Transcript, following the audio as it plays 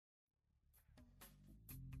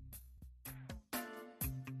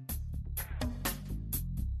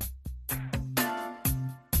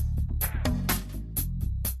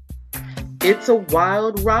It's a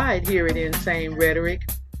wild ride here at Insane Rhetoric.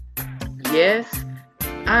 Yes,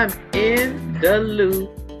 I'm in the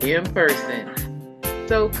loop in person.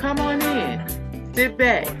 So come on in, sit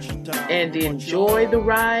back, and enjoy the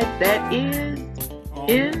ride that is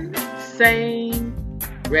Insane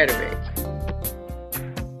Rhetoric.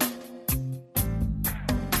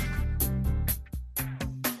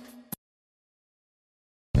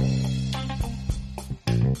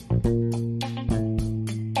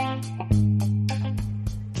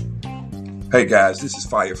 Hey guys, this is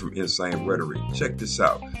Fire from Insane Rhetoric. Check this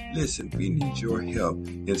out. Listen, we need your help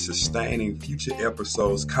in sustaining future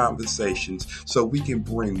episodes, conversations, so we can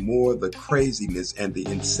bring more of the craziness and the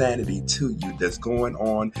insanity to you that's going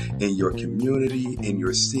on in your community, in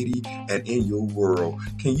your city, and in your world.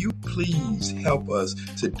 Can you please help us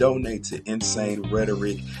to donate to Insane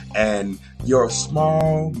Rhetoric? And your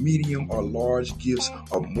small, medium, or large gifts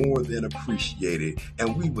are more than appreciated.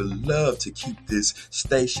 And we would love to keep this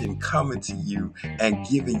station coming to you and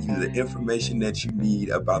giving you the information that you need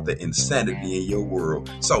about the insanity in your world.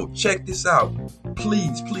 So check this out.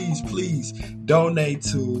 Please, please, please donate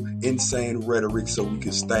to Insane Rhetoric so we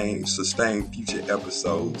can sustain future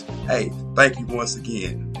episodes. Hey, thank you once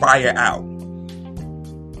again. Fire out.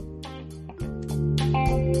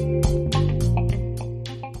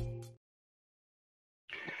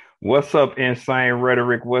 What's up, Insane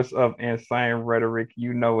Rhetoric? What's up, Insane Rhetoric?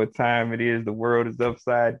 You know what time it is. The world is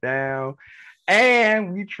upside down,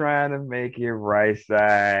 and we trying to make it right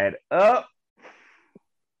side up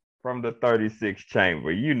from the 36th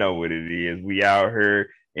chamber. You know what it is. We out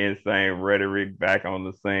here, Insane Rhetoric, back on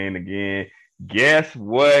the scene again. Guess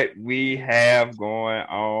what we have going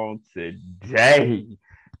on today?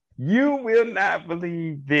 You will not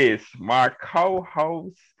believe this. My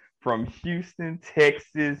co-host from Houston,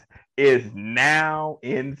 Texas, is now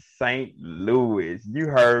in St. Louis. You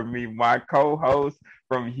heard me. My co-host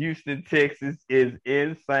from Houston, Texas, is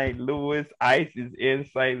in St. Louis. Ice is in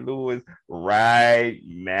St. Louis right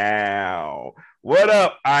now. What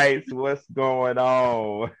up, Ice? What's going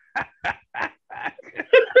on?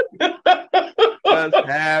 What's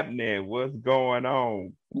happening? What's going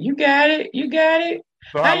on? You got it. You got it.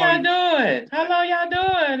 So how y'all doing? How long y'all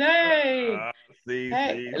doing? Hey. See.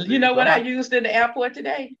 You know what I used in the airport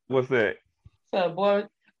today? What's that? So boy,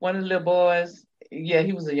 one of the little boys, yeah,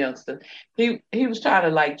 he was a youngster. He was trying to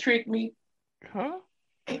like trick me. Huh?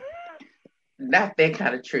 Not that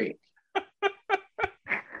kind of trick.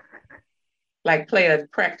 Like play a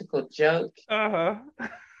practical joke. Uh-huh.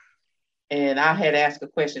 And I had asked a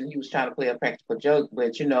question. He was trying to play a practical joke,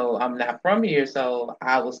 but you know, I'm not from here, so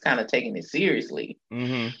I was kind of taking it seriously.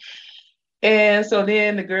 Mm-hmm. And so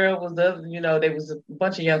then the girl was there was a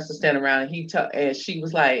bunch of youngsters standing around, and she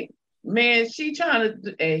was like, man, she trying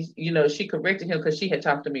to, and she corrected him because she had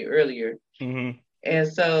talked to me earlier. Mm-hmm. And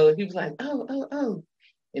so he was like, oh.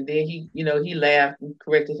 And then he laughed and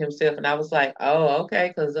corrected himself. And I was like, oh, okay.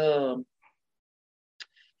 Because,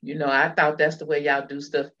 I thought that's the way y'all do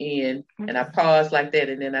stuff in. And I paused like that.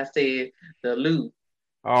 And then I said, the loop.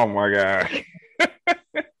 Oh, my God.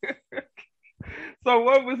 So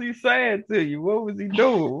what was he saying to you? What was he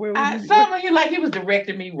doing? He was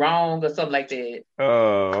directing me wrong or something like that.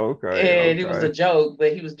 Oh, okay. And it was a joke,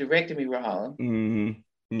 but he was directing me wrong.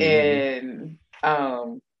 Mm-hmm.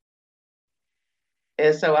 Mm-hmm.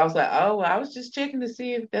 And so I was like, oh, I was just checking to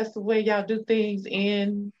see if that's the way y'all do things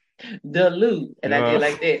in the loop. And I did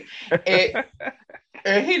like that.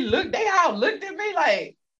 And they all looked at me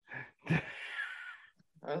like,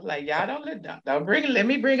 I was like, y'all let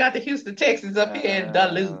me bring out the Houston, Texas up here in the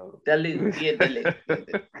loop. Yeah, the loop.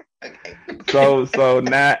 Okay. So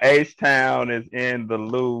now H-Town is in the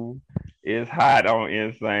loop. It's hot on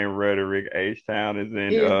Insane Rhetoric. H-Town is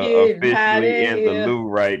officially in the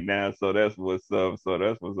loop right now. So that's what's up.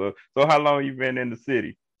 So how long you been in the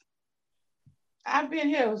city? I've been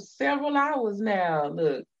here several hours now.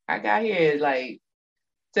 Look, I got here at like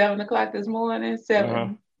 7:00 this morning. 7.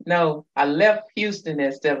 Uh-huh. No, I left Houston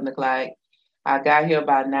at 7:00. I got here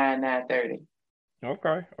about 9:30.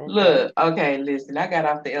 Okay. Look, okay, listen. I got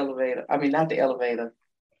off the elevator. I mean, not the elevator.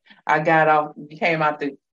 I came out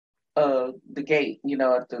the gate.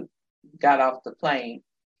 Got off the plane,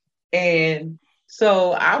 and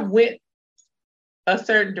so I went a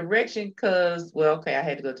certain direction because, I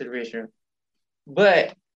had to go to the restroom.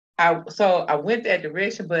 But I went that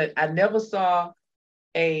direction, but I never saw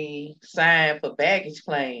a sign for baggage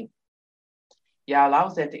claim. Y'all, I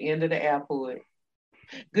was at the end of the airport.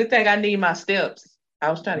 Good thing I need my steps. I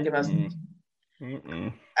was trying to get my steps.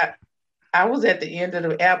 I was at the end of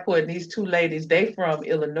the airport, and these two ladies, they from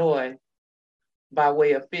Illinois by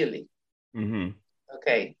way of Philly. Mm-hmm.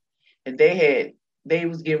 Okay. and they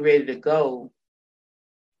was getting ready to go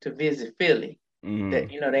to visit Philly, that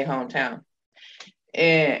their hometown.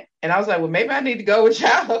 And I was like, well, maybe I need to go with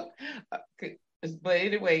y'all. But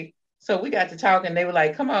anyway, so we got to talk, and they were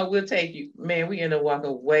like, come on, we'll take you. Man, we ended up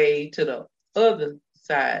walking way to the other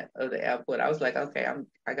side of the airport. I was like, okay,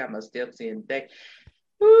 I got my steps in today.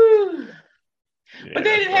 Woo. Yeah, but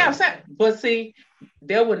they didn't have signs. But see,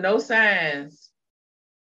 there were no signs.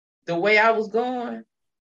 The way I was going,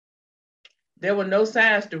 there were no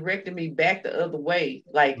signs directing me back the other way.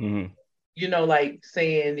 Like, like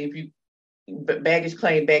saying if you baggage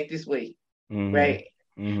claim back this way, right?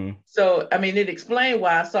 So, I mean, it explained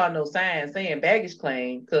why I saw no signs saying baggage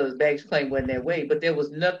claim, because baggage claim wasn't that way, but there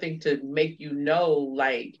was nothing to make you know,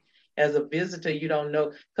 like, as a visitor, you don't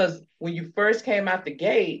know. Because when you first came out the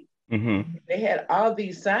gate, they had all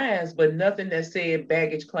these signs, but nothing that said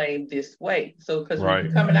baggage claim this way. So, because when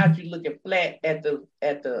you're coming out, you're looking flat at the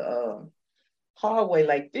hallway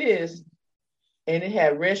like this, and it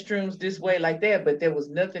had restrooms this way like that, but there was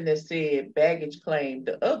nothing that said baggage claim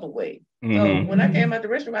the other way. So when I came out the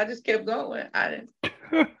restroom, I just kept going. I didn't.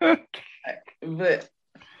 But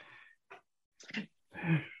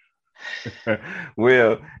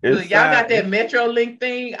well, y'all got that Metrolink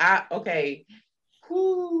thing. Okay.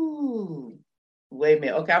 Whew. Wait a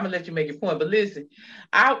minute. Okay, I'm gonna let you make your point. But listen,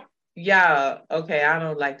 I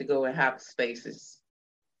don't like to go in hot spaces.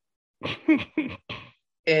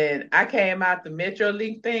 And I came out the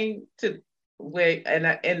Metrolink thing to where, and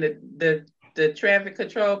the traffic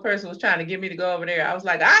control person was trying to get me to go over there. I was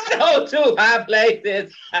like, I don't do high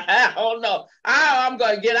places. I don't know how I'm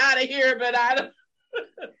going to get out of here, but I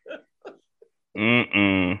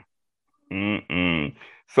don't.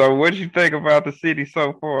 So what you think about the city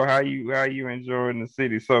so far? How you enjoying the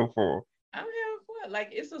city so far? I'm having fun. Like,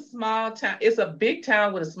 it's a small town. It's a big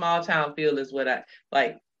town with a small town feel is what I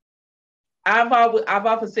like. I've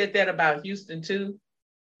often said that about Houston too.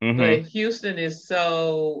 But Houston is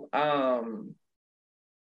so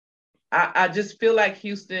I just feel like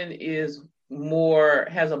Houston has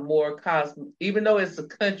a more cosmic, even though it's a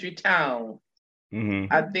country town.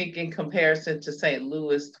 I think in comparison to St.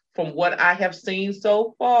 Louis, from what I have seen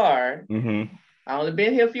so far, I only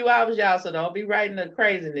been here a few hours, y'all, so don't be writing the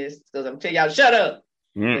craziness, because I'm telling y'all, shut up.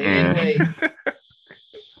 But anyway,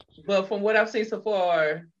 but from what I've seen so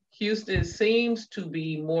far, Houston seems to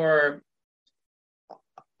be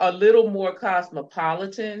a little more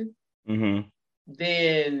cosmopolitan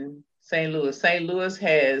than St. Louis. St. Louis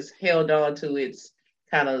has held on to its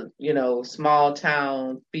kind of, small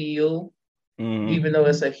town feel, even though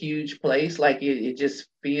it's a huge place. Like it just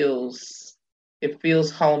feels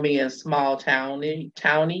homey and small towny.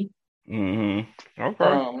 Okay. In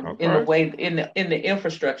the way, in the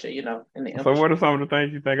infrastructure, So what are some of the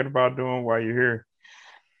things you're thinking about doing while you're here?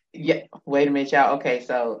 Yeah, wait a minute, y'all. Okay,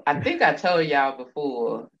 so I think I told y'all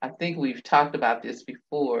before, I think we've talked about this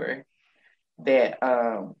before, that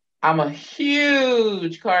I'm a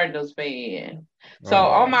huge Cardinals fan. So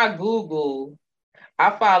on my Google, I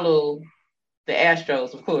follow the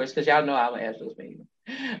Astros, of course, because y'all know I'm an Astros fan.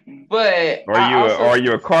 But are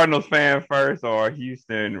you a Cardinals fan first, or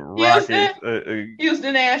Houston Rockets?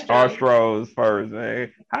 Houston Astros. Astros first,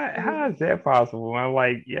 man. How is that possible? I'm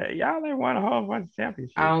like, yeah, y'all ain't won a whole bunch of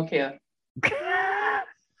championships. I don't care.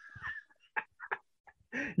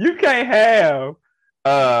 You can't have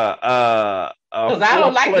because I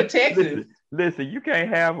don't like the Texans. Listen, you can't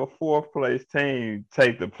have a fourth place team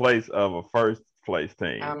take the place of a first place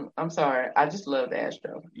team. I'm sorry. I just love the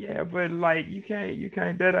Astros. Yeah, but like you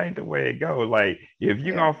can't that ain't the way it goes. Like if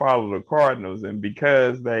you're gonna follow the Cardinals, and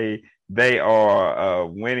because they are a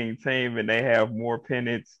winning team and they have more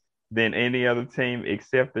pennants than any other team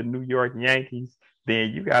except the New York Yankees, then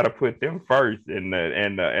you gotta put them first, and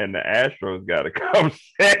the Astros gotta come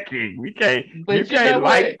second. You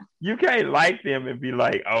can't like them and be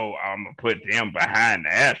like, oh, I'm gonna put them behind the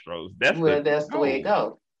Astros. That's the way it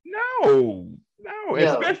goes. No,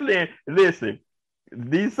 especially listen,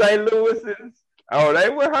 these St. Louis's, they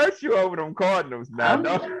will hurt you over them Cardinals now.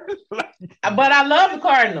 But I love the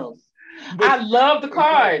Cardinals. I love the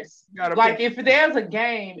Cards. Like if there's a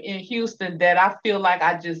game in Houston that I feel like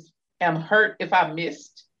I just am hurt if I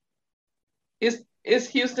missed, it's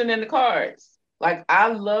Houston and the Cards. Like I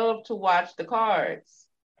love to watch the Cards.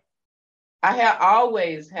 I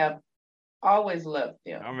always loved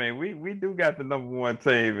them. I mean, we do got the number one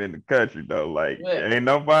team in the country though. Like ain't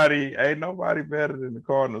nobody better than the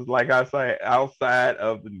Cardinals. Like I say, outside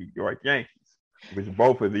of the New York Yankees, which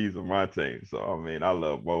both of these are my teams. So I mean, I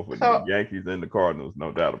love both of the Yankees and the Cardinals,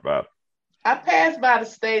 no doubt about it. I passed by the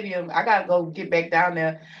stadium. I gotta go get back down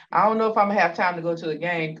there. I don't know if I'm gonna have time to go to the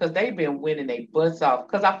game because they've been winning their butts off.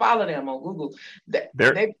 Because I follow them on Google.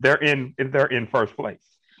 They're in first place.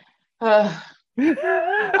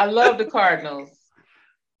 I love the Cardinals.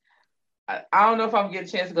 I don't know if I'm gonna get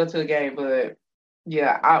a chance to go to a game, but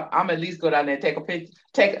yeah, I'm at least go down there and take a picture.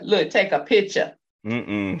 Take a picture.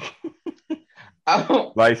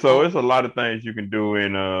 Like, so it's a lot of things you can do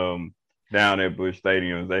in down at Busch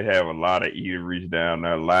Stadiums. They have a lot of eateries down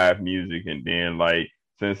there, live music, and then like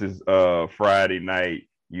since it's Friday night,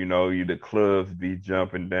 you know, you the clubs be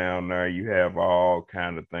jumping down there. You have all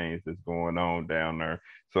kind of things that's going on down there.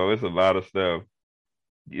 So it's a lot of stuff.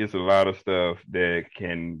 It's a lot of stuff that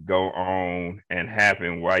can go on and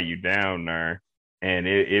happen while you down there, and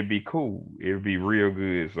it'd be cool. It'd be real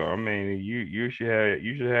good. So I mean, you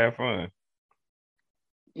should have fun.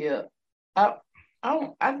 Yeah, I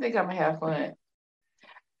think I'm gonna have fun.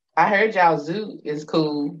 I heard y'all zoo is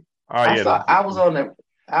cool. Oh yeah, I was on the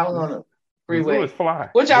the freeway. zoo is fly.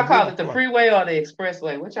 What y'all call it? is The fly. freeway or the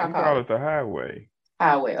expressway? What y'all We call call it? it the highway.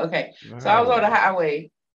 Highway. Okay. The So I was on the highway.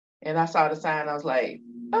 highway and I saw the sign. I was like,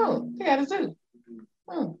 oh, they got a zoo.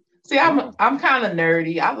 Hmm. See, I'm kind of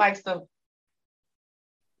nerdy. I like stuff.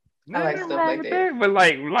 I like Nothing stuff wrong like with that. that. But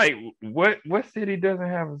like what city doesn't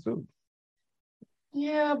have a zoo?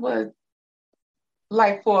 Yeah, but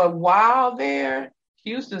like for a while there,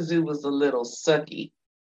 Houston Zoo was a little sucky.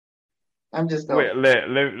 I'm just gonna. Well,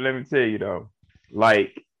 let me tell you though.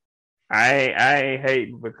 Like I ain't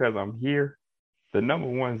hating because I'm here. The number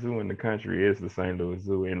one zoo in the country is the St. Louis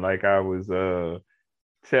Zoo. And like I was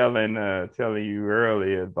telling you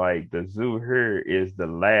earlier, like the zoo here is the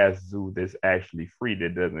last zoo that's actually free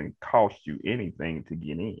that doesn't cost you anything to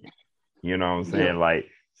get in. You know what I'm Yeah. saying? Like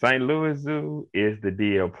St. Louis Zoo is the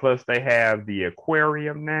deal. Plus they have the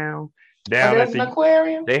aquarium now Oh, down there's at an the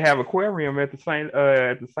aquarium. they have aquarium at the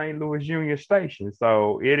St. Louis Union Station.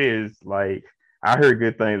 So it is like I heard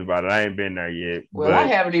good things about it. I ain't been there yet, Well, I but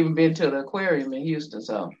haven't even been to the aquarium in Houston,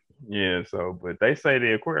 so yeah, so but they say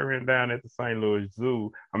the aquarium down at the St. Louis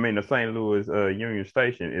Zoo, I mean the St. Louis Union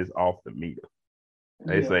Station is off the meter.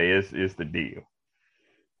 They yeah. say it's the deal.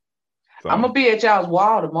 I'm So gonna be at y'all's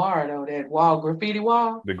wall tomorrow though. That wall, graffiti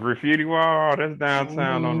wall. the graffiti wall, that's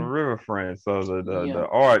downtown on the Hmm. riverfront. So Yeah, the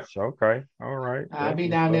arch, okay, all right, I'll that's be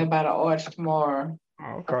what's down there up. by the arch tomorrow.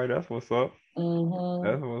 Okay, that's what's up. Hmm.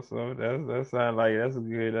 That's what's up. That sounds like that's a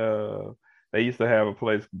good they used to have a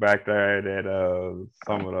place back there that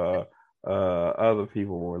some of the other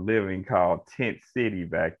people were living called Tent City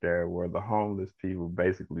back there where the homeless people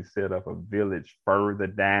basically set up a village further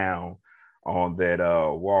down on that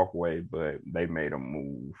walkway, but they made a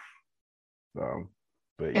move. So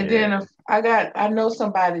but And yeah. then if I know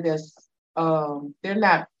somebody that's they're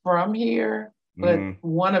not from here, but Mm,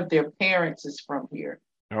 one of their parents is from here.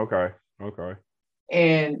 okay. Okay.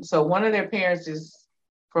 And so one of their parents is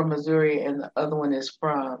from Missouri and the other one is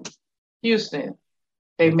from Houston.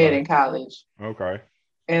 They met Okay. in college. Okay.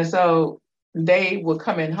 And so they were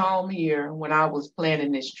coming home here when I was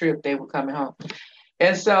planning this trip. They were coming home.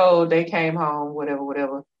 And so they came home, whatever,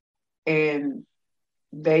 whatever. And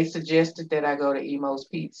they suggested that I go to Emo's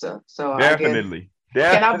Pizza. So I guess Definitely.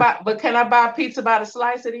 Definitely. can I buy pizza by the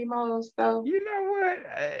slice at Emo's though? You know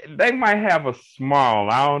what? They might have a small.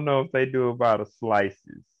 I don't know if they do about a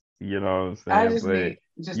slices. You know what I'm I saying? just But need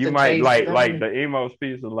just you to might taste it. I like mean, the Emos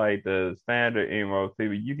pizza, like the standard Emos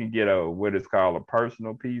pizza. You can get a what is called a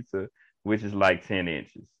personal pizza, which is like 10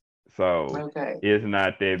 inches. So okay. it's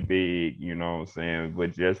not that big. You know what I'm saying?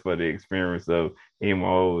 But just for the experience of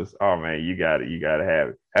Emos, oh man, you got to have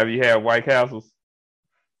it. Have you had White Castles?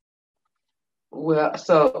 Well,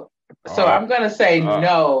 so Uh, I'm gonna say uh,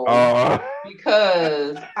 no uh,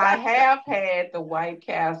 because I have had the White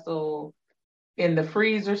Castle in the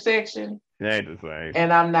freezer section it ain't the same.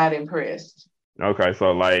 and I'm not impressed. Okay,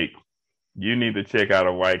 so like you need to check out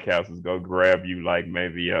a White Castle's. Go grab you like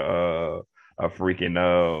maybe a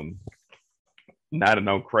freaking not a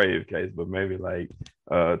no crave case, but maybe like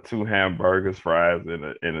two hamburgers, fries, and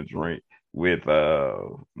a drink with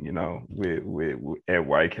with at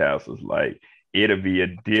White Castle's. Like it'll be a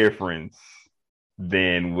difference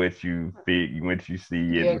than what you see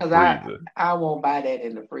in Yeah, the because freezer. I won't buy that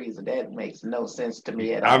in the freezer. That makes no sense to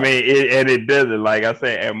me at I all. mean, it doesn't. Like I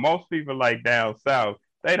said, and most people like down south,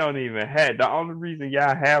 they don't even have. The only reason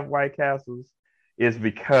y'all have White Castles is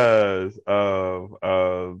because of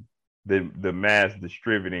the mass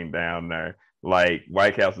distributing down there. Like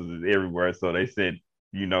White Castles is everywhere, so they said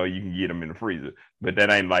you can get them in the freezer, but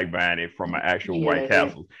that ain't like buying it from an actual Yeah, White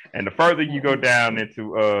Castle. And the further you go mm-mm. down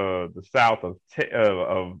into the south of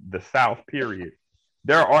the South period,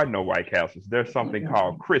 there are no White Castles. There's something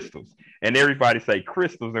called Crystals, and everybody say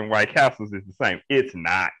Crystals and White Castles is the same. It's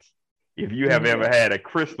not. If you have ever had a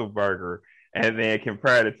Crystal burger and then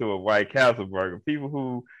compared it to a White Castle burger, people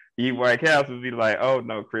who eat White Castles be like, "Oh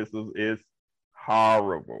no, Crystals is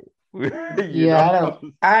horrible." I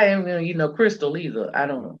ain't gonna eat no Crystal either. I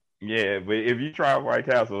don't know. Yeah, but if you try White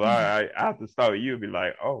Castle, I at the store, you'll be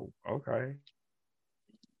like, "Oh, okay."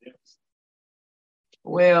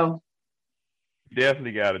 Well,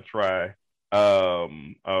 definitely got to try.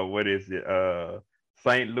 What is it?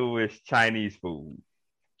 St. Louis Chinese food.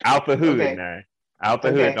 Out the hood now. Out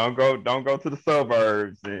the hood. Don't go to the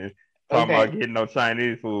suburbs and talk about getting no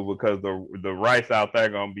Chinese food because the rice out there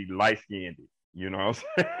gonna be light skinned. You know what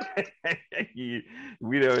I'm saying?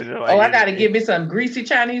 We don't like, I gotta get me some greasy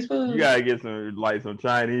Chinese food. You gotta get some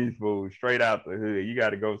Chinese food straight out the hood. You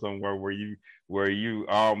gotta go somewhere where you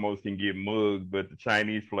almost can get mugged, but the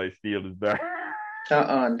Chinese place still is better.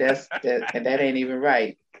 That ain't even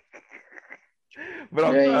right. But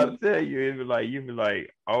I'm trying to tell you, you'd be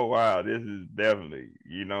like, oh wow, this is definitely,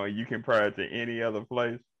 you compare it to any other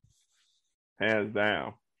place, hands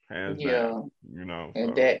down. And so.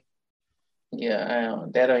 that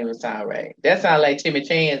that don't even sound right. That sounds like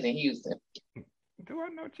Chimichan's in Houston. Do I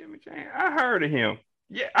know Chimichan? I heard of him.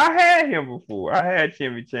 Yeah, I had him before. I had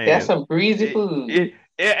Chimichan. That's some breezy food.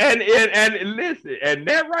 And listen, and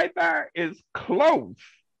that right there is close,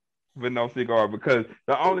 but no cigar, because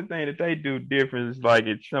the only thing that they do different is like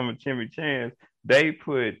at some Chimichan's, they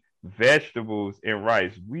put vegetables in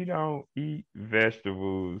rice. We don't eat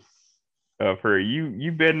vegetables up here.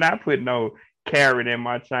 You better not put no carrot in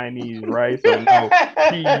my Chinese rice or no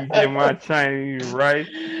cheese in my Chinese rice.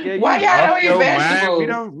 Yeah, why y'all don't eat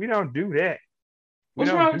vegetables? We don't do that.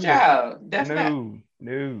 What's wrong with y'all? That's no.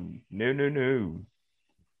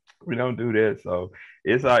 We don't do that. So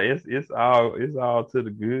it's all to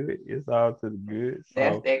the good. It's all to the good. So.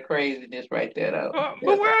 That's that craziness right there, though.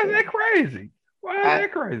 But why is that crazy? Why is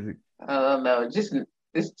that crazy? I don't know.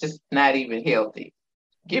 It's just not even healthy.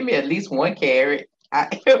 Give me at least one carrot.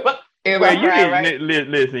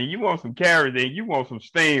 Listen, you want some carrots and you want some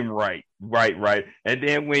steam right. And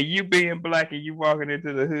then when you being black and you walking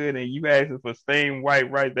into the hood and you asking for steamed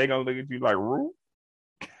white rice, they gonna look at you like, Roo?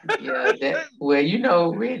 Yeah,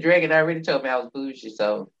 Red Dragon already told me I was bougie,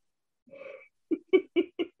 so.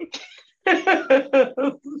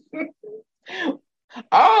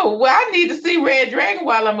 Oh, well, I need to see Red Dragon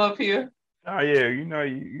while I'm up here. Oh yeah, you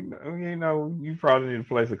probably need a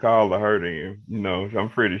place to call the her then. I'm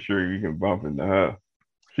pretty sure you can bump into her.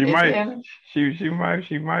 She might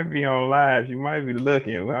be on live. She might be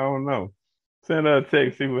looking. I don't know. Send her a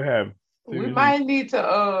text, see what happens. Might need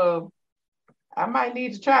to I might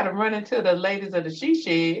need to try to run into the ladies of the She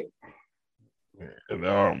Shed.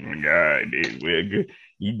 Oh my God, dude. Well,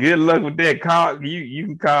 good luck with that. Call you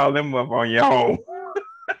can call them up on your own.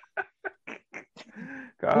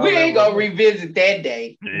 We ain't gonna revisit that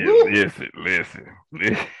day. Yeah, listen.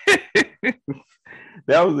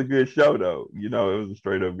 That was a good show, though. It was a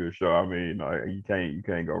straight up good show. I mean, you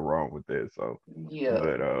can't go wrong with that. So yeah.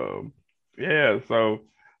 But So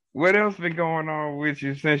what else been going on with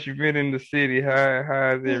you since you've been in the city?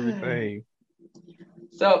 How's everything?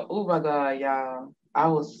 So, oh my God, y'all, I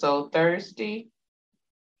was so thirsty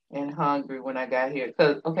and hungry when I got here.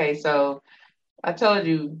 So I told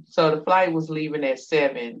you, so the flight was leaving at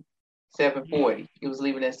 7:40. It was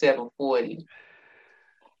leaving at 7:40.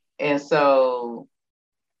 And so,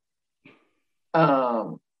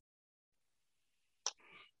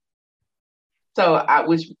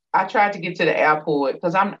 I tried to get to the airport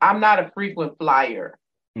because I'm not a frequent flyer.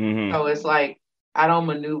 Mm-hmm. So it's like, I don't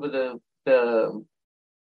maneuver the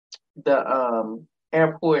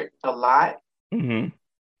airport a lot. Mm-hmm.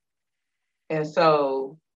 And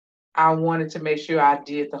so I wanted to make sure I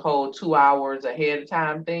did the whole 2 hours ahead of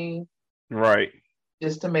time thing. Right.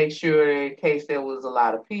 Just to make sure in case there was a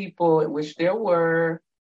lot of people, which there were.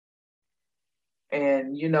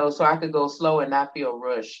 And, so I could go slow and not feel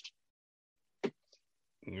rushed.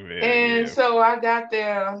 Yeah, so I got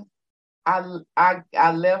there, I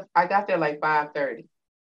got there like 5:30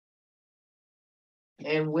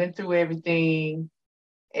 and went through everything.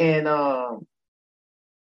 And,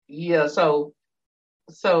 so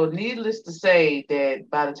needless to say that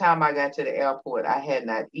by the time I got to the airport, I had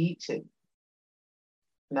not eaten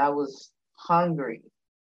and I was hungry.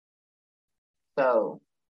 So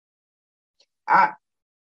I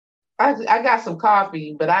got some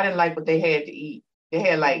coffee, but I didn't like what they had to eat. They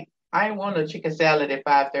had I didn't want a chicken salad at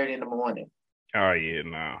 5:30 in the morning. Oh yeah,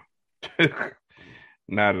 no.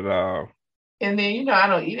 Not at all. And then, I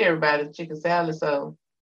don't eat everybody's chicken salad, so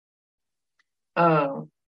Um,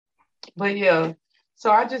 but yeah,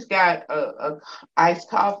 so I just got a iced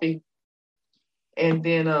coffee and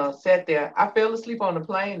then sat there. I fell asleep on the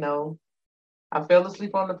plane though. I fell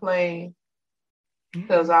asleep on the plane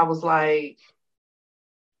because I was like,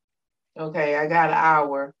 okay, I got an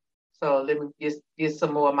hour, so let me just get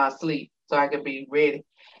some more of my sleep so I can be ready.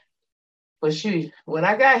 But shoot, when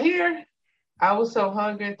I got here, I was so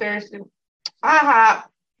hungry and thirsty. I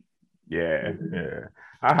hop. Yeah, yeah.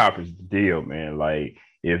 IHOP is the deal, man. Like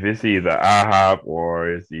if it's either IHOP or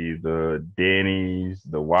it's either Denny's,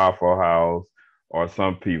 the Waffle House, or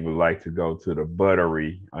some people like to go to the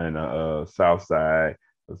Buttery on the south side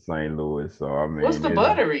of St. Louis. So I What's mean, the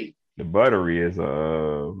buttery? the Buttery is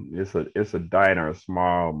it's a diner, a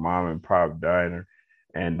small mom and pop diner,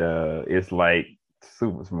 and it's like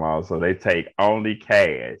super small. So they take only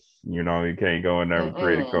cash. You know, you can't go in there with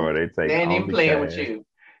credit Mm-mm. card. They They take ain't even only playing with cash. you.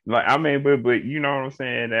 Like I mean, but you know what I'm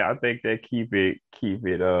saying? That I think that keep it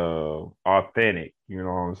authentic, you know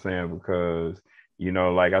what I'm saying? Because,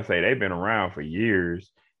 like I say, they've been around for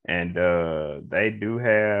years and they do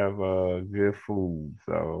have good food.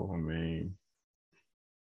 So I mean,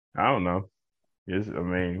 I don't know. I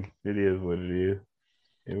mean, it is what it is.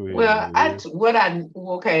 It is Well, what it is.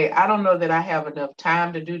 okay, I don't know that I have enough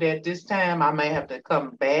time to do that this time. I may have to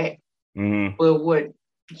come back. Mm-hmm. But what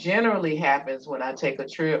generally happens when I take a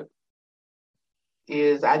trip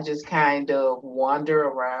is I just kind of wander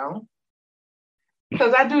around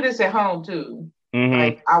because I do this at home too. Mm-hmm.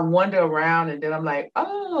 Like I wander around and then I'm like,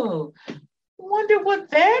 oh, wonder what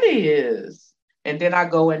that is. And then I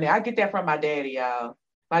go in there. I get that from my daddy, y'all.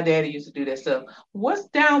 My daddy used to do that stuff. What's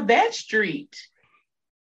down that street?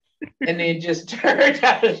 And then just turn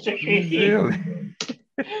down the street. Really?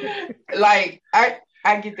 Like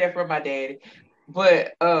I get that from my daddy.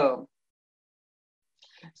 But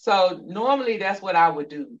so normally that's what I would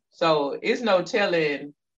do. So it's no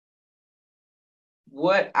telling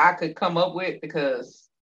what I could come up with because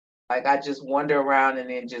like I just wander around and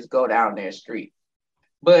then just go down their street.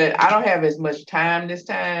 But I don't have as much time this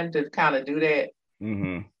time to kind of do that.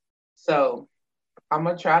 Mm-hmm. So I'm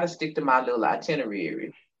gonna try to stick to my little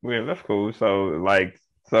itinerary. Well, that's cool. So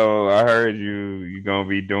I heard you gonna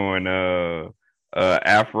be doing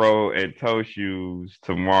Afro and toe shoes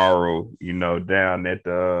tomorrow. Down at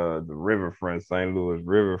the riverfront, St. Louis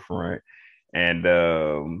riverfront, and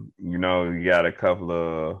you got a couple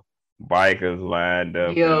of bikers lined up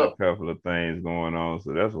and a Yeah, couple of things going on.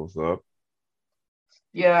 So that's what's up.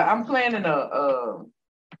 yeah. I'm planning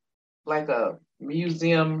like a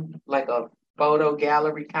museum, like a photo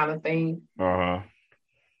gallery kind of thing Uh-huh.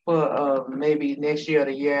 for maybe next year or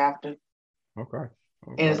the year after. Okay.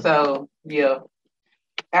 And Okay. so yeah,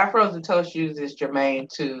 Afros and toe shoes is germane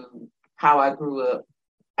to how I grew up.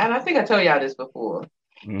 And I think I told y'all this before.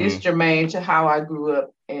 It's Mm-hmm. germane to how I grew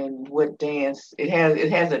up and what dance it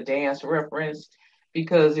has a dance reference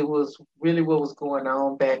because it was really what was going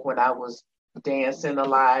on back when I was dancing a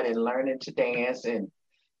lot and learning to dance and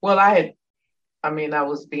well I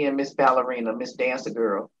was being Miss Ballerina, Miss Dancer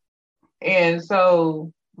Girl. And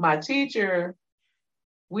so my teacher,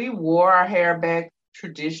 we wore our hair back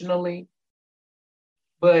traditionally,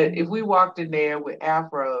 but if we walked in there with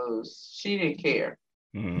afros, she didn't care.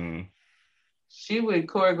 Mm-hmm. She would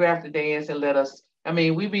choreograph the dance and let us. I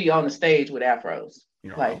mean, we'd be on the stage with afros.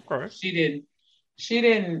 Yeah, Like okay. she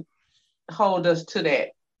didn't hold us to that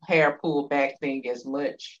hair pull back thing as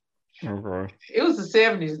much. Okay. It was the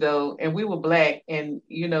 70s though, and we were black, and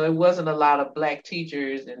it wasn't a lot of black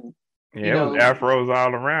teachers, and you Yeah, it was know, afros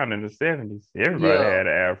all around in the 70s. Everybody yeah. had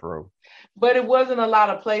an afro. But it wasn't a lot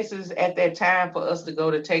of places at that time for us to go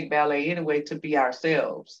to take ballet anyway to be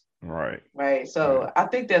ourselves. Right. Right. Right. So I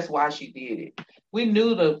think that's why she did it. We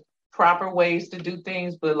knew the proper ways to do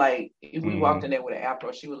things, but like if we walked Mm-hmm. in there with an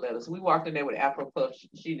afro, she would let us. We walked in there with afro puff,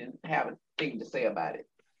 she didn't have a thing to say about it.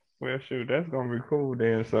 Well, shoot, that's gonna be cool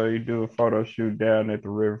then. So you do a photo shoot down at the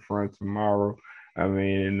riverfront tomorrow. I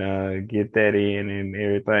mean, get that in and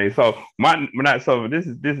everything. So not so this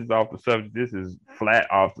is off the subject. This is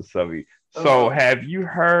flat off the subject. So Uh-huh. have you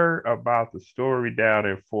heard about the story down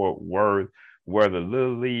in Fort Worth where the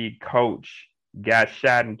Little League coach got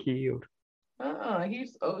shot and killed?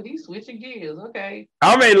 He's switching gears. Okay.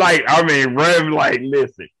 Rev, like,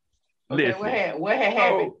 listen, Okay, listen. what had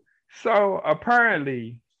happened? So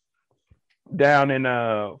apparently down in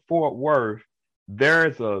Fort Worth,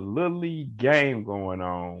 there's a little league game going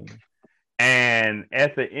on, and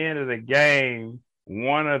at the end of the game,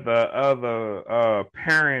 one of the other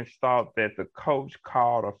parents thought that the coach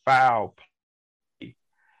called a foul play,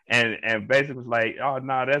 and basically was like, "Oh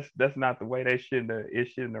no, that's not the way. They shouldn't have. It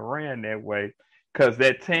shouldn't have ran that way." because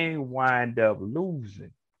that team wind up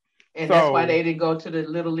losing. And that's why So they didn't go to the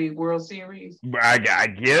Little League World Series. I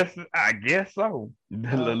guess so.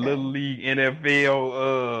 The Little Okay. League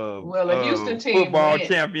NFL Well, the Houston team football went,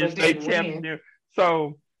 champion, but state didn't win. championship.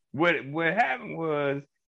 So what happened was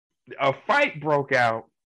a fight broke out,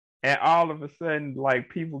 and all of a sudden, like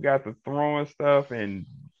people got to throwing stuff and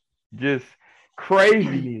just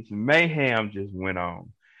craziness, mayhem just went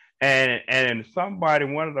on. And somebody,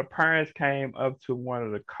 one of the parents came up to one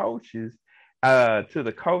of the coaches, to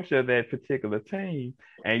the coach of that particular team,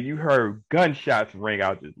 and you heard gunshots ring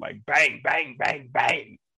out just like bang, bang, bang,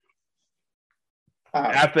 bang.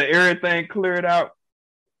 After everything cleared out,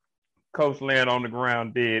 coach laying on the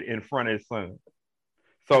ground dead in front of his son.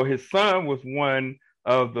 So his son was one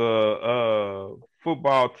of the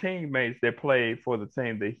football teammates that played for the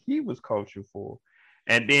team that he was coaching for.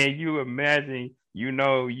 And then you imagine,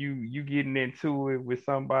 you getting into it with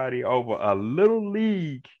somebody over a little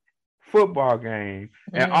league football game,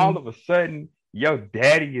 and all of a sudden your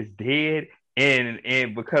daddy is dead,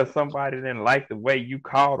 and because somebody didn't like the way you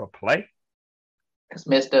called a play. That's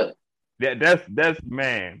messed up. That's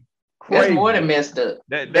man. Crazy. That's more than messed up.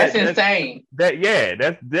 That's insane.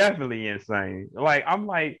 That's definitely insane. Like, I'm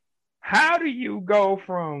like, how do you go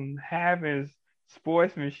from having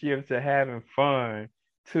sportsmanship to having fun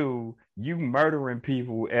to you murdering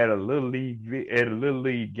people at a little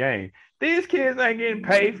league game? These kids ain't getting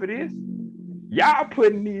paid for this. Y'all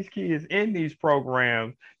putting these kids in these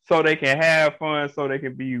programs so they can have fun, so they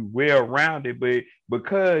can be well-rounded, but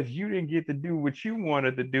because you didn't get to do what you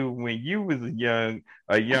wanted to do when you was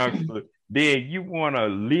a youngster, then you want to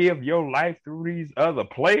live your life through these other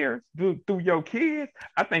players, through your kids.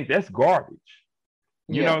 I think that's garbage.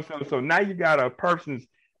 You know, so now you got a person's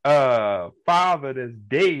father that's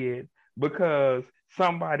dead because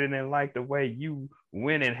somebody didn't like the way you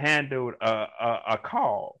went and handled a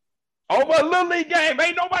call. Over a little league game,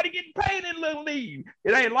 ain't nobody getting paid in little league.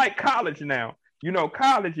 It ain't like college now. You know,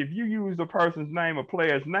 college, if you use a person's name or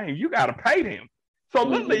player's name, you got to pay them. So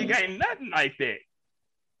little league ain't nothing like that.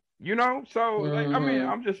 You know, so like, I mean,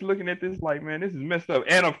 I'm just looking at this like, man, this is messed up.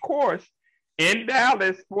 And of course, in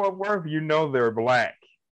Dallas, Fort Worth, they're black.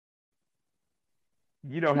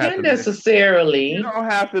 You don't have not necessarily. You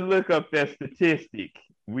don't have to look up that statistic.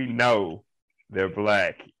 We know they're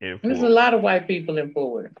black. There's a lot of white people in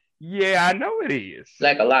Fort Worth. Yeah, I know it is.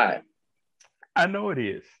 Like a lot. I know it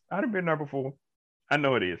is. I've been there before. I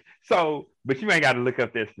know it is. So, but you ain't got to look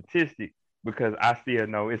up that statistic because I still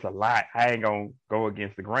know it's a lot. I ain't going to go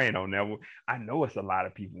against the grain on that one. I know it's a lot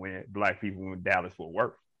of people black people in Dallas Fort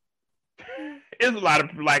Worth. It's a lot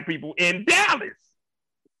of black people in Dallas.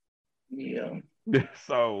 Yeah.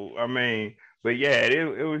 So, I mean, but yeah,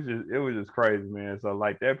 it was just crazy, man. So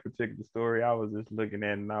like that particular story, I was just looking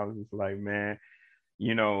at it and I was just like, man,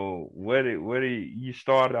 you know, you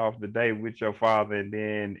started off the day with your father, and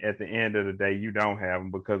then at the end of the day, you don't have him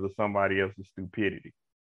because of somebody else's stupidity.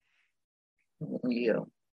 Yeah.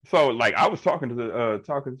 So, like, I was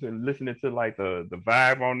listening to like the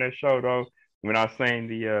vibe on that show though, when I seen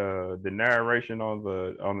the narration on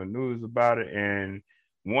the news about it, and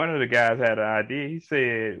one of the guys had an idea. He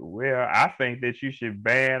said, "Well, I think that you should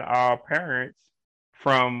ban all parents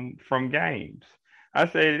from games." I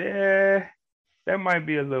said, "Yeah, that might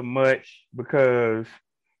be a little much because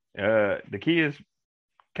the kids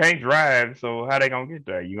can't drive, so how they gonna get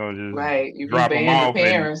there? You gonna just drop them off?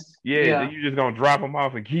 Parents, you just gonna drop them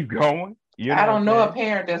off and keep going? You know I don't know a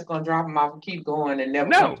parent that's gonna drop them off and keep going and never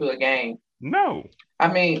come to a game. No,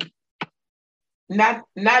 I mean, not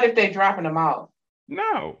if they're dropping them off.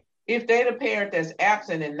 No. If they're the parent that's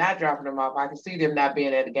absent and not dropping them off, I can see them not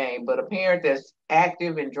being at the game. But a parent that's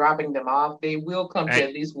active and dropping them off, they will come to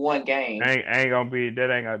at least one game. Ain't gonna be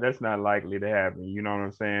that's not likely to happen. You know what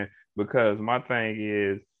I'm saying? Because my thing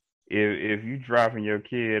is, if you dropping your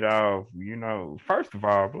kid off, you know, first of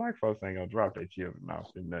all, black folks ain't gonna drop their children off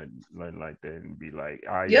and nothing like that and be like,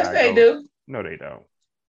 oh, yes, they do. No, they don't.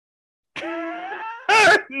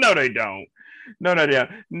 No, they don't. No,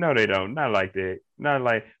 they don't. Not like that. Not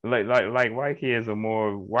like white kids are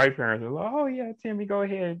more. White parents are like, oh yeah, Timmy, go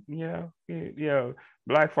ahead. Yeah.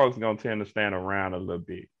 Black folks are gonna tend to stand around a little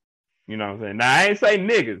bit. You know what I'm saying? Now I ain't say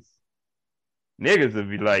niggas. Niggas would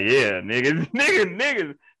be like, yeah, niggas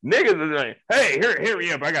are like, hey,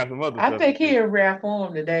 hurry up, I got some other stuff. I think he in rare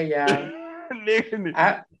form today, y'all.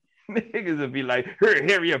 Niggas would be like,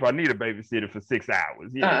 hurry up, I need a babysitter for 6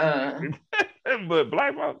 hours. Yeah. But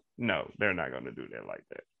black folks, no, they're not going to do that like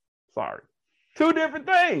that. Sorry. Two different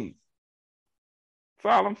things.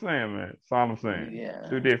 That's all I'm saying, man. That's all I'm saying. Yeah.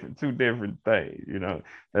 Two different things. You know,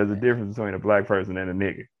 there's a difference between a black person and a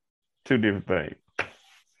nigga. Two different things.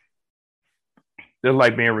 Just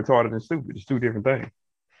like being retarded and stupid. It's two different things.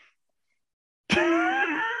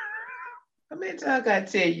 How many times I gotta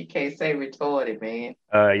tell you can't say retarded, man?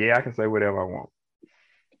 Yeah, I can say whatever I want.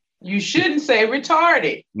 You shouldn't say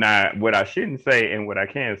retarded. Now, what I shouldn't say and what I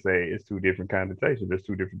can say is two different connotations. There's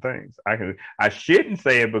two different things. I shouldn't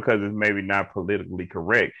say it because it's maybe not politically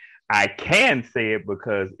correct. I can say it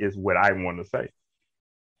because it's what I want to say.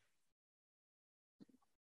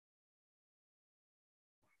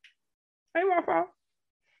 Ain't my fault.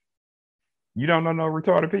 You don't know no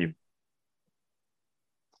retarded people.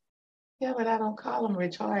 Yeah, but I don't call them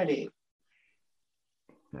retarded.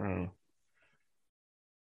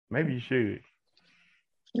 Maybe you should.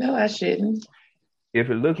 No, I shouldn't. If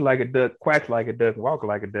it looks like a duck, quacks like a duck, walks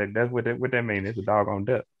like a duck, that's what that means. It's a doggone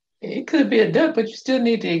duck. It could be a duck, but you still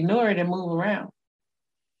need to ignore it and move around.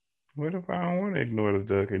 What if I don't want to ignore the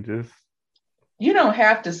duck and just... You don't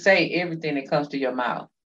have to say everything that comes to your mouth.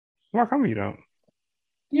 Why come you don't?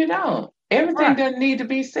 You don't. Everything doesn't need to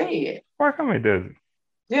be said. Why come it doesn't?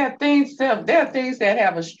 There are things that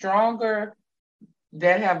have a stronger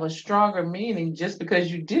meaning just because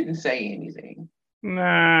you didn't say anything.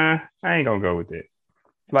 Nah, I ain't gonna go with that.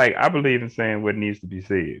 Like, I believe in saying what needs to be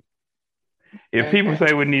said. If people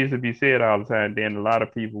say what needs to be said all the time, then a lot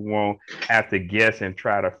of people won't have to guess and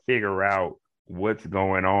try to figure out what's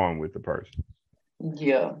going on with the person.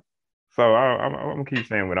 Yeah. So I'm gonna keep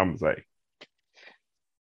saying what I'm gonna say.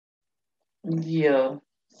 Yeah.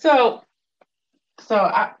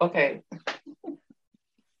 Okay.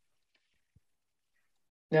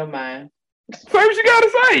 Never mind. Say what you gotta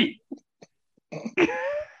say.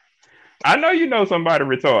 I know you know somebody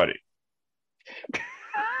retarded.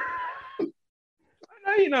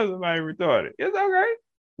 It's okay.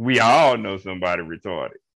 We all know somebody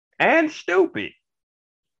retarded and stupid.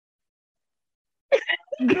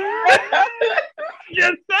 Just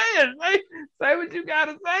saying. Say what you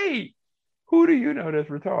gotta say. Who do you know that's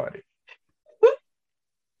retarded?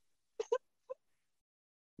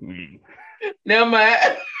 Never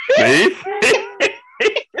mind. See?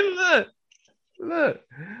 Look.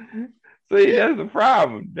 See, that's the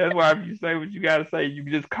problem. That's why if you say what you gotta say, you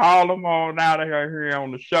just call them on out of here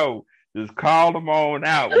on the show. Just call them on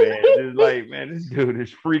out, man. Just like, man, this dude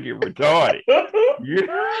is freaking retarded.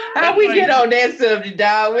 How we get on that subject,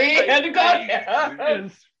 dog? We ain't had to go there.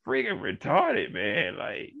 Just freaking retarded, man.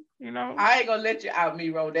 Like, you know. I ain't gonna let you out me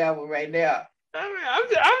roll that one right now. I mean,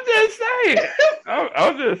 I'm just saying.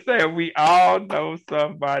 I'm just saying we all know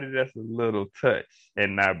somebody that's a little touched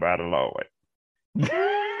and not by the Lord.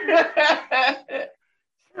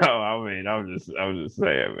 So I mean, I'm just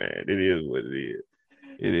saying, man. It is what it is.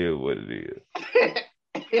 It is what it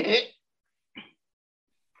is.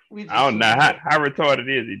 I don't know how retarded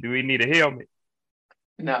is he. Do he need a helmet?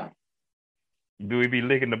 No. Do he be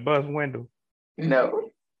licking the bus window?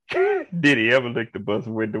 No. Did he ever lick the bus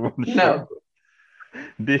window on the show? No.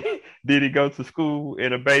 Did he go to school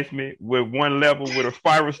in a basement with one level with a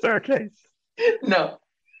spiral staircase? No.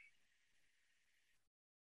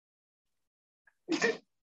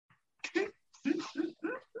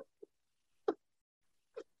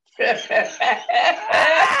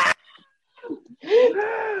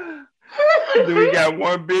 Do we got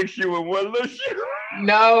one big shoe and one little shoe?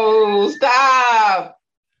 No, stop.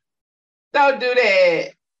 Don't do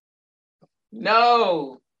that.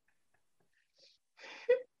 No.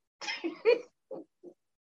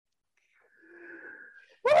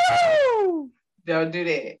 Woo! Don't do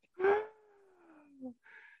that.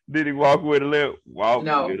 Did he walk with a lip? Walk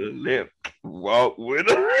No. with a lip. Walk with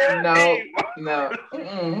a lip. No.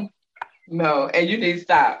 Mm-mm. No. And you need to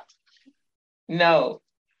stop. No.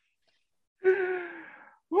 Woo!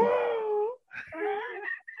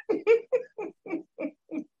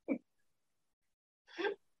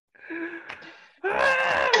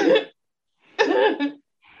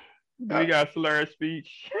 Do we got slurred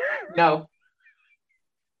speech? No.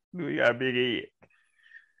 Do we got big head?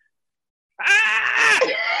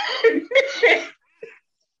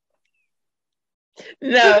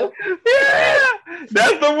 No. Yeah,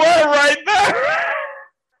 that's the word right there.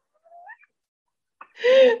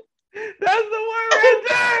 That's the word right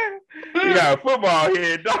there. You got a football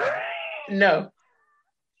head, dog. No.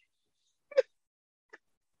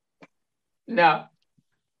 No.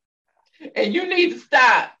 And you need to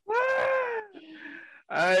stop.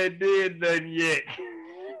 I ain't did nothing yet.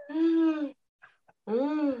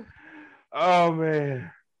 Oh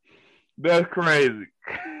man, that's crazy.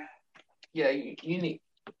 Yeah, you need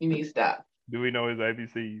to stop. Do we know his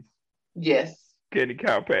ABCs? Yes. Can he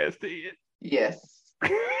count past 10? Yes.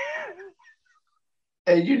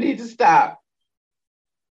 And you need to stop.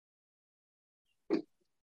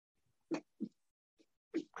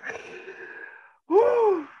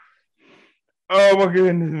 Oh my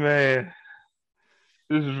goodness, man.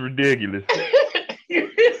 This is ridiculous.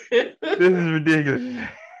 This is ridiculous.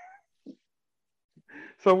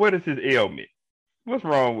 So what is his ailment? What's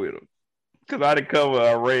wrong with him? Because I did cover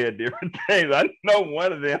an array of different things. I know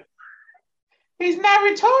one of them. He's not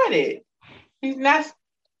retarded. He's not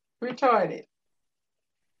retarded.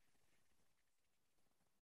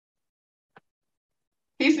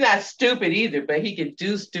 He's not stupid either, but he can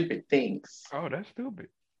do stupid things. Oh, that's stupid.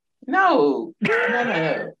 No.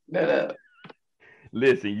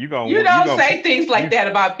 Listen, you don't say things like that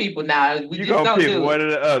about people now. We you just gonna don't pick do one it.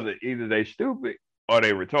 or the other. Either they stupid or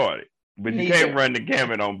they retarded. But you can't run the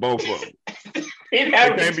gamut on both of them. They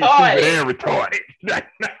can't be stupid and retarded.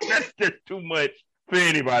 That's just too much for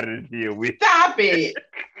anybody to deal with. Stop it.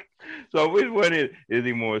 So which one is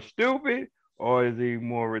he more stupid or is he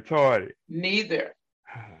more retarded? Neither.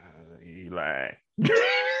 You lying.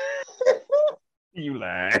 You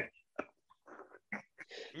lying.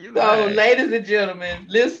 So, ladies and gentlemen,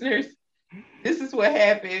 listeners, this is what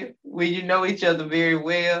happened when you know each other very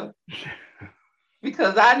well.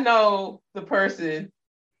 Because I know the person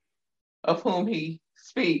of whom he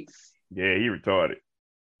speaks. Yeah, he retarded.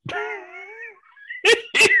 He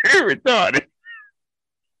retarded.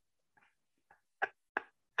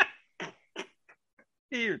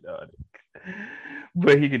 He retarded.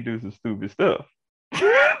 But he can do some stupid stuff.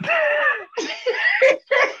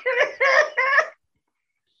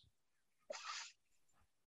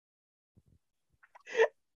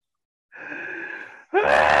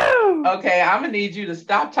 Okay, I'm gonna need you to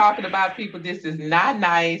stop talking about people. This is not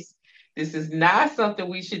nice. This is not something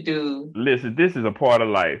we should do. Listen, this is a part of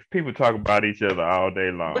life. People talk about each other all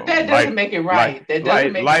day long. But that doesn't make it right. That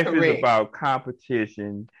doesn't make it correct. Life is about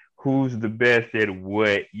competition. Who's the best at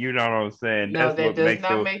what? You know what I'm saying? No, that does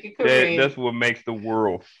not make it correct. That's what makes the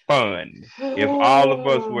world fun. If all of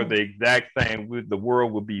us were the exact same, the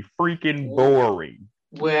world would be freaking boring.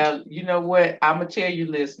 Well, you know what? I'm going to tell you,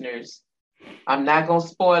 listeners, I'm not going to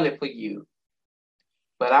spoil it for you,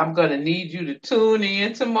 but I'm going to need you to tune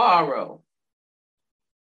in tomorrow.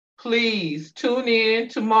 Please tune in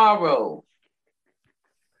tomorrow,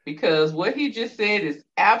 because what he just said is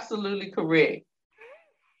absolutely correct.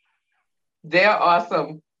 There are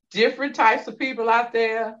some different types of people out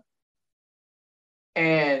there,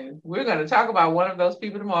 and we're going to talk about one of those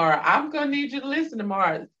people tomorrow. I'm going to need you to listen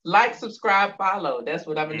tomorrow. Like, subscribe, follow. That's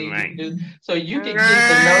what I'm going to need you to do so you can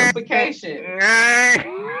get the notification.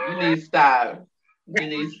 You need to stop. You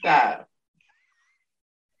need to stop.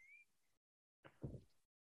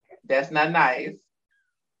 That's not nice.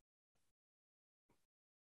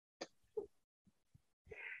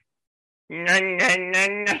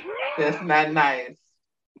 That's not nice.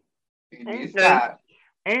 You need to stop.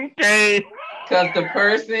 Okay. Because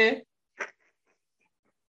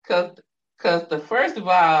first of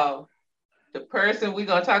all, the person we're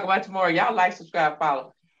going to talk about tomorrow, y'all like, subscribe,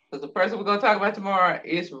 follow. Because the person we're going to talk about tomorrow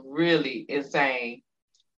is really insane.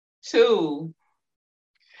 2,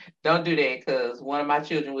 don't do that, because one of my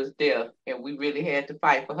children was deaf and we really had to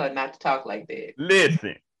fight for her not to talk like that.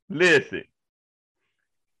 Listen.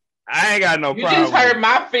 I ain't got no problem. You just hurt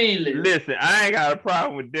my feelings. Listen, I ain't got a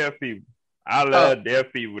problem with deaf people. I love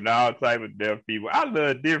deaf people and all type of deaf people. I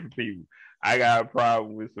love different people. I got a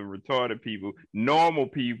problem with some retarded people, normal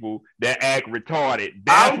people that act retarded.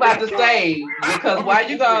 I was about to say, because why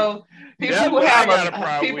you go, people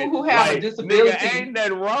who have a disability. Nigga, ain't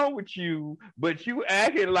nothing wrong with you, but you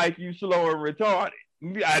acting like you slow and retarded.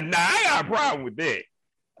 Nah, I got a problem with that.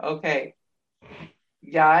 Okay.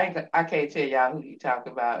 Yeah, I can't tell y'all who you talk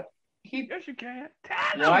about. Yes, you can.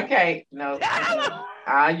 No, I can't. No.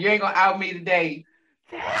 You ain't gonna out me today.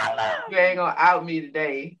 You ain't gonna out me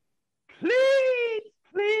today.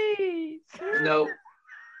 Please. Nope.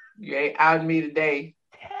 You ain't out me today.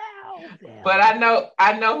 Tell them. But I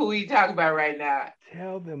know who he talking about right now.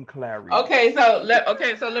 Tell them, Clarice. Okay, so let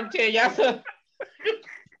me tell y'all something.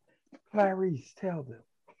 Clarice, tell them.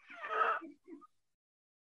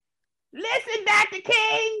 Listen, Dr.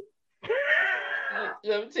 King.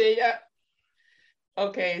 Let me tell y'all.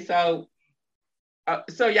 Okay, so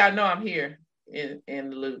y'all know I'm here in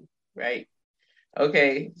the loop, right?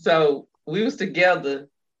 Okay, so we was together.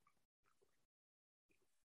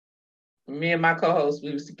 Me and my co-host,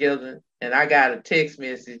 we was together, and I got a text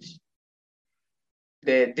message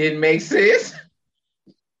that didn't make sense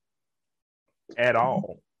at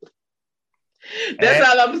all. That's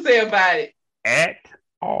all I'm gonna say about it. At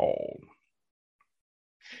all.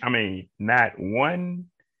 I mean, not one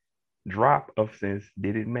drop of sense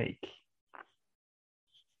did it make.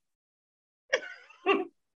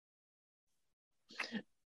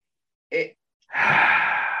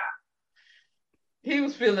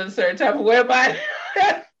 was feeling a certain type of way about it.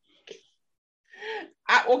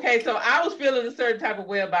 So I was feeling a certain type of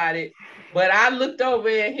way about it, but I looked over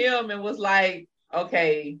at him and was like,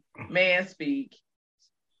 okay, man, speak.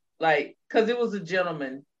 Like, because it was a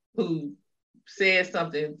gentleman who said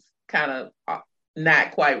something kind of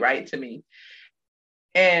not quite right to me.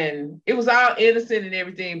 And it was all innocent and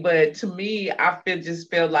everything, but to me,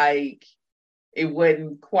 just felt like it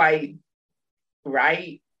wasn't quite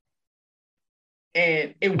right.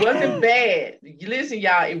 And it wasn't bad. Listen,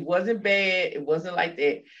 y'all, it wasn't bad. It wasn't like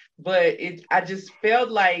that. But I just felt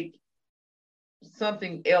like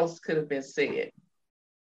something else could have been said.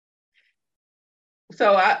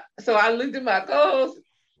 So I looked at my co-host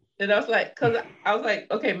and I was like,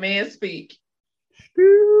 okay, man, speak.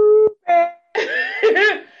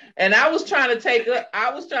 And I was trying to take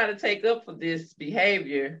up for this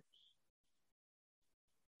behavior.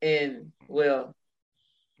 And well,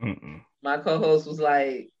 my co-host was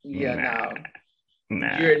like, yeah,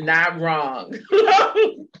 no, you're not wrong.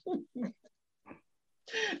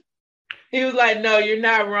 He was like, no, you're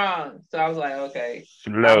not wrong. So I was like, okay.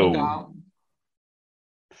 Slow.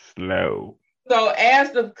 So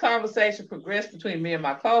as the conversation progressed between me and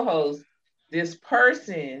my co-host, this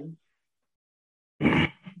person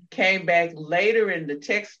came back later in the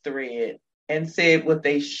text thread and said what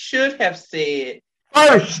they should have said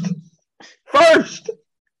first.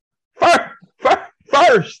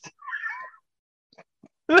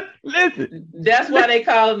 Listen. That's why they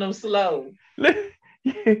calling them slow.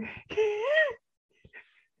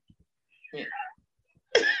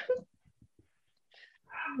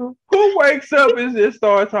 Who wakes up and just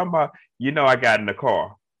starts talking about, I got in the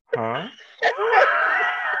car, huh?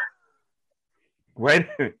 Wait,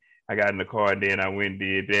 I got in the car and then I went and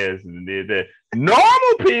did this and did that.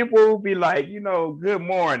 Normal people will be like, good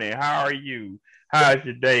morning, how are you? How's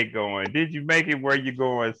your day going? Did you make it where you're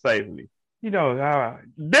going safely?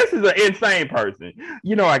 This is an insane person.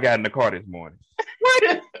 I got in the car this morning.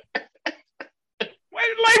 What?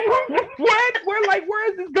 What?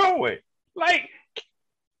 Where is this going? Like,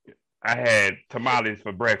 I had tamales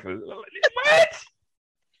for breakfast. What?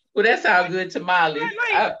 Well, that sounds good, tamales.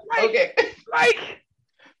 Okay.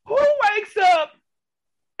 Who wakes up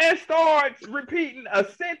and starts repeating a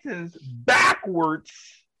sentence backwards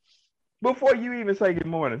before you even say good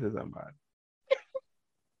morning to somebody?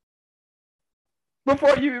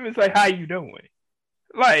 Before you even say how you doing?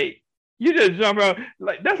 Like, you just jump out.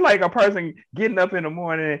 Like, that's like a person getting up in the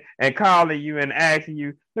morning and calling you and asking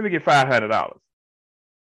you, let me get $500.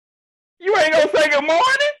 You ain't gonna say good morning?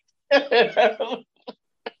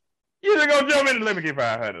 You just gonna jump in and let me get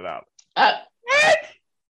 $500. What?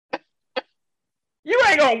 You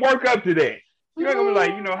ain't gonna work up to that. You ain't gonna be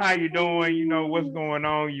like, how you doing? What's going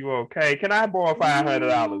on? You okay? Can I borrow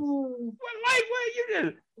 $500? What you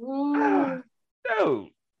just dude.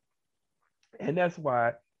 And that's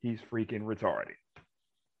why he's freaking retarded.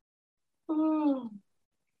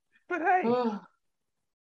 But hey,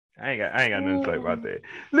 I ain't got nothing to say about that.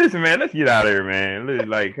 Listen, man, let's get out of here, man.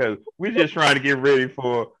 Cause we're just trying to get ready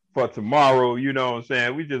for tomorrow. You know what I'm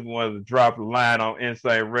saying? We just wanted to drop a line on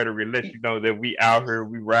Insane Rhetoric, let you know that we out here,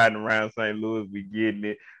 we riding around St. Louis, we getting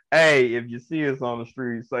it. Hey, if you see us on the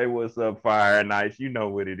street, say what's up, Fire Nights. You know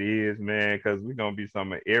what it is, man, because we're going to be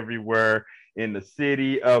somewhere everywhere in the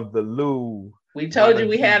city of the Lou. We told you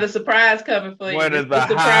we had a surprise coming for you. One of the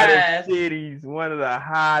hottest cities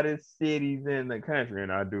in the country.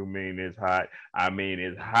 And I do mean it's hot. I mean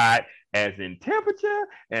it's hot as in temperature.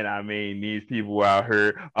 And I mean these people out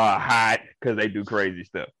here are hot because they do crazy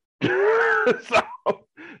stuff. So,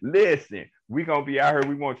 listen, we're going to be out here.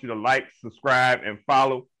 We want you to like, subscribe, and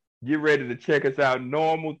follow. Get ready to check us out.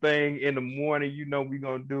 Normal thing in the morning. We're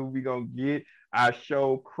going to do. We're going to get our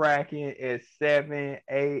show cracking at 7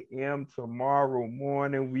 a.m. tomorrow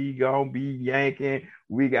morning. We going to be yanking.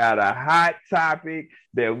 We got a hot topic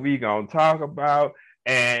that we going to talk about,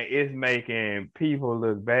 and it's making people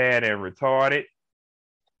look bad and retarded.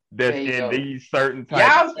 That's in these certain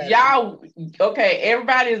types. Y'all, okay,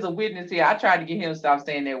 everybody is a witness here. I tried to get him to stop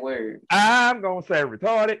saying that word. I'm going to say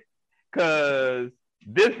retarded because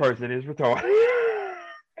this person is retarded.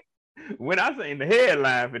 When I seen the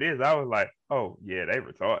headline for this, I was like, oh, yeah, they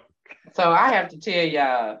retarded. So I have to tell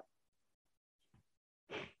y'all,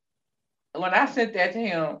 when I sent that to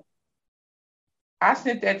him,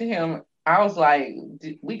 I was like,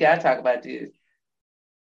 we got to talk about this.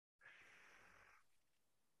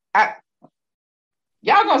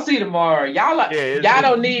 Y'all gonna see tomorrow. Y'all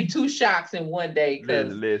don't need two shocks in one day.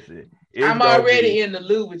 Listen. I'm already in the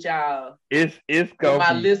Lou with y'all. It's gonna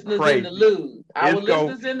my be listeners crazy. In the Lou. Our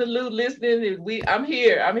listeners in the Lou listening. I'm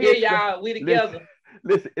here, y'all. We together.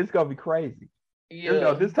 Listen, it's gonna be crazy.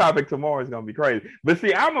 Yeah. This topic tomorrow is gonna be crazy. But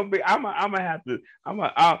see,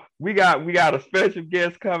 we got a special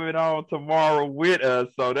guest coming on tomorrow with us,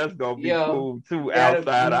 so that's gonna be cool too.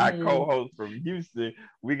 Outside our co-host from Houston,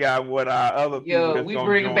 we got what our other people. Yeah, we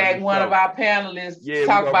bring back one of our panelists. Yeah,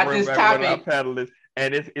 talk about this topic. One of our panelists,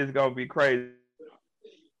 and it's gonna be crazy.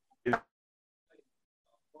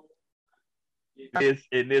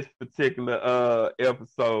 In this particular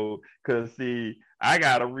episode, because see, I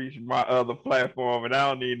gotta reach my other platform and I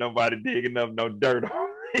don't need nobody digging up no dirt on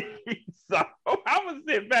me. So I'm gonna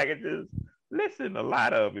sit back and just listen a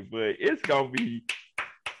lot of it, but it's gonna be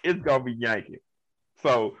yanking.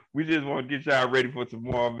 So we just want to get y'all ready for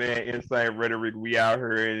tomorrow, man. Insane Rhetoric. We out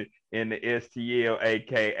here in the STL,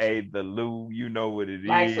 aka the Lou. You know what it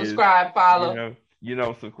is. Subscribe, follow. You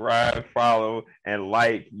know, subscribe, follow, and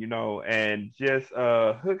like, and just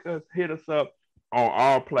hit us up on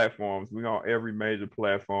all platforms. We on every major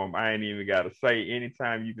platform. I ain't even got to say,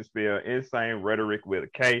 anytime you can spell Insane Rhetoric with a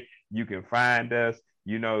K, you can find us,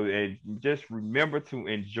 and just remember to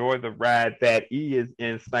enjoy the ride that is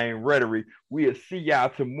Insane Rhetoric. We'll see y'all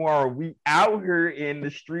tomorrow. We out here in the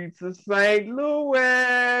streets of St.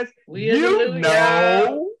 Louis. Look,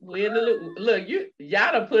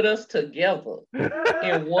 y'all done put us together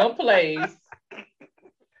in one place.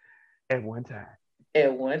 At one time.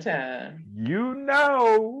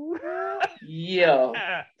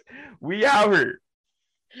 Yeah. We out here.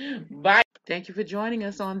 Bye. Thank you for joining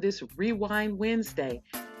us on this Rewind Wednesday.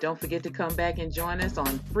 Don't forget to come back and join us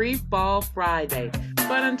on Free Fall Friday.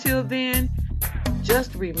 But until then,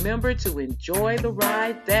 just remember to enjoy the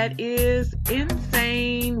ride that is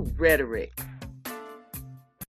Insane Rhetoric.